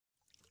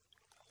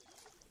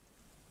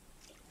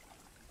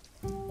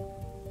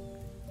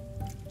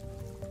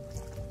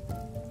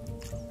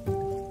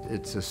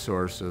It's a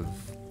source of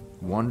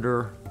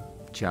wonder,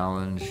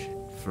 challenge,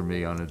 for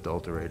me,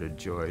 unadulterated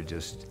joy,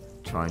 just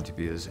trying to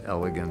be as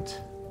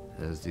elegant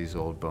as these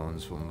old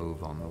bones will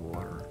move on the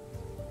water.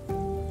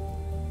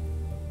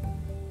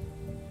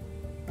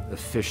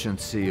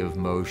 Efficiency of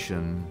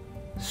motion,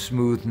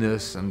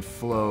 smoothness and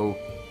flow.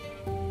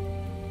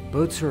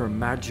 Boats are a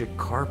magic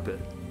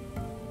carpet.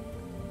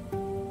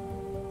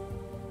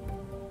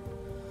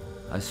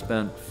 I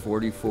spent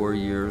 44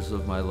 years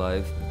of my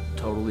life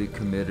totally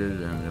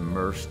committed and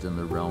immersed in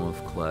the realm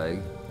of clay.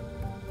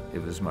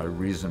 It was my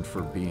reason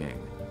for being,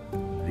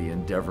 the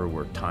endeavor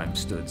where time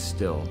stood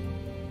still.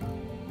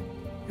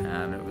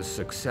 And it was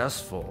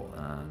successful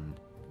and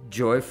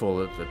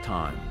joyful at the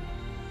time.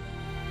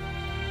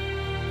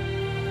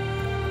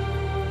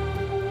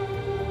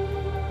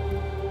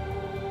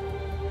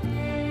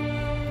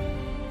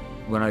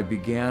 When I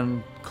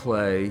began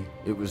clay,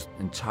 it was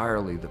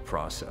entirely the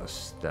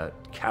process that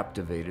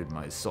captivated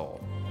my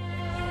soul.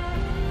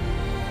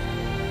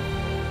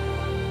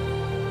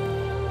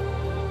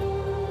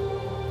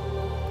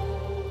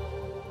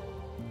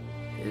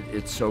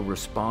 It's so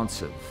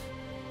responsive.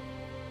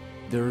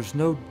 There's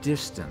no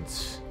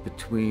distance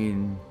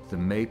between the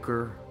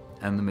maker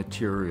and the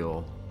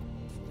material.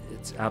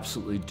 It's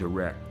absolutely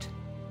direct.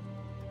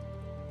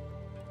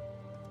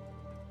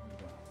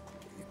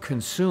 It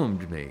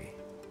consumed me.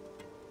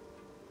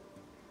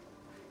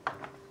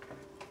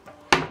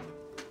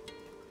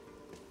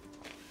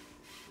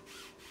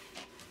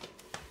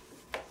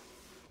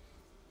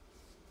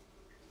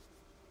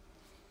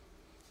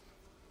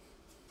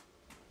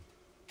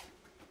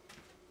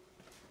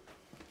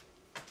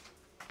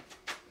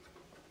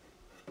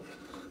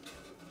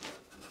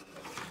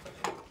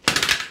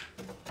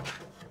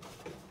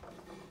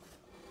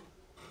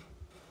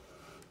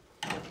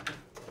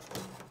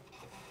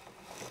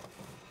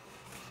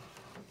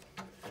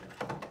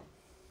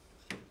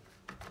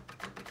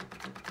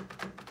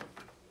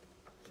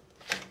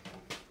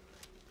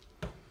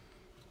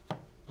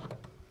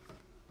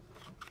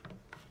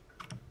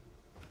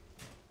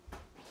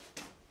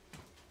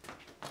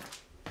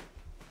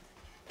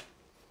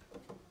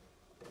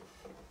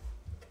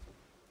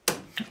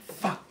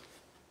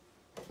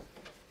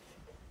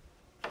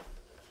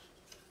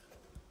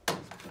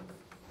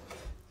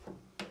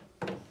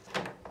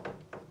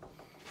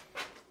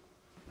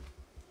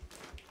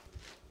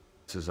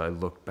 As I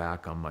look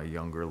back on my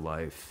younger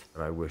life,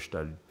 I wished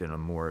I'd been a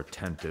more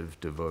attentive,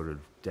 devoted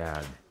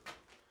dad.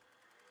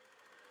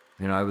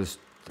 I was,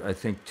 I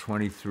think,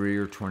 23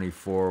 or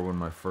 24 when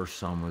my first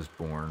son was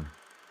born.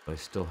 I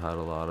still had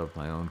a lot of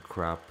my own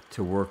crap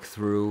to work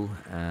through,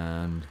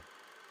 and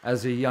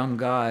as a young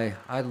guy,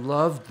 I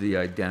loved the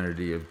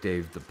identity of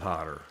Dave the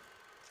Potter.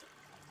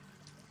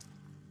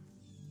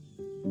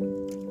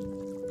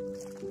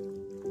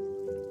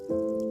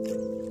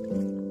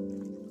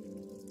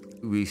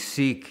 We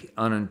seek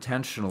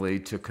unintentionally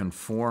to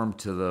conform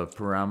to the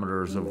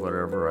parameters of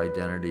whatever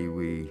identity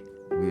we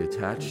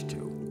attach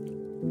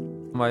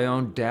to. My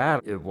own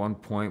dad, at one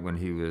point when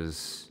he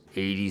was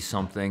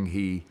 80-something,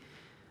 he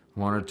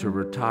wanted to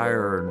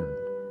retire,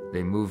 and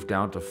they moved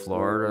down to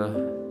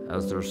Florida,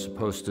 as they're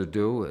supposed to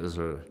do as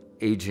a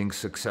aging,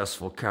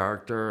 successful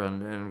character,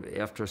 and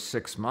after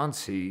 6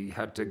 months, he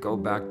had to go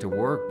back to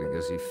work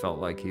because he felt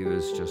like he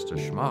was just a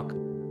schmuck.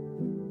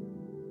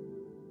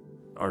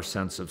 Our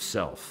sense of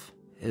self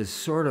is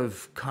sort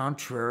of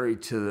contrary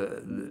to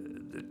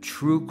the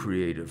true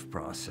creative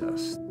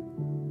process.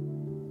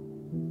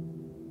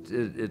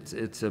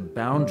 It's a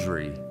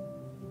boundary.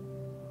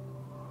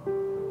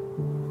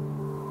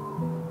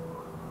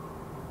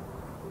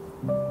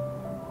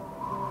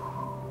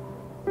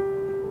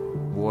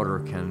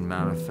 Water can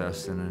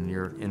manifest in a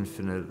near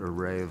infinite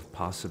array of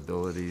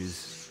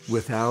possibilities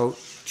without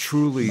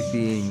truly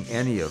being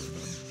any of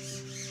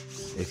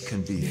them. It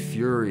can be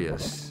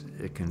furious.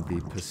 It can be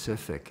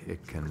pacific.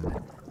 It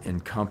can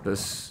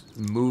encompass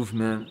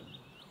movement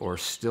or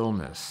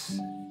stillness.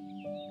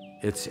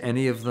 It's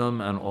any of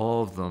them and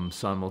all of them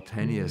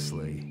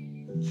simultaneously.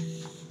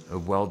 A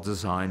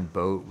well-designed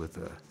boat with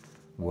a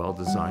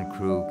well-designed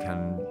crew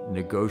can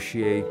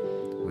negotiate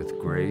with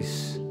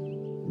grace.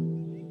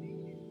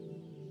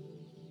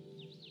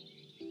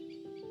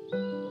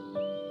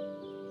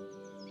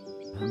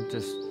 I'm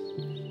just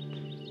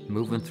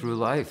moving through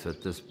life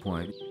at this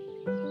point.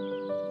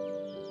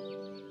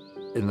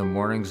 In the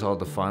mornings, I'll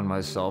define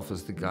myself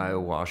as the guy who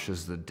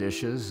washes the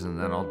dishes, and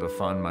then I'll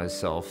define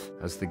myself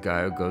as the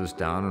guy who goes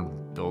down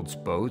and builds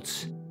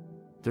boats.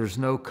 There's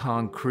no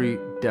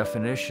concrete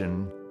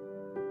definition,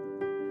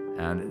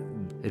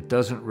 and it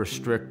doesn't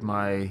restrict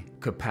my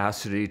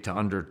capacity to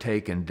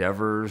undertake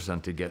endeavors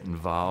and to get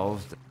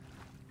involved.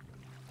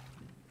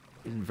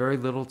 And very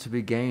little to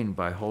be gained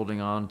by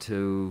holding on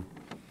to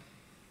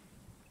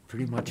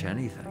pretty much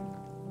anything.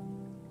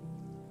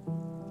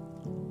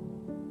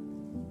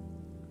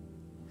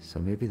 So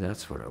maybe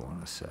that's what I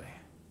want to say.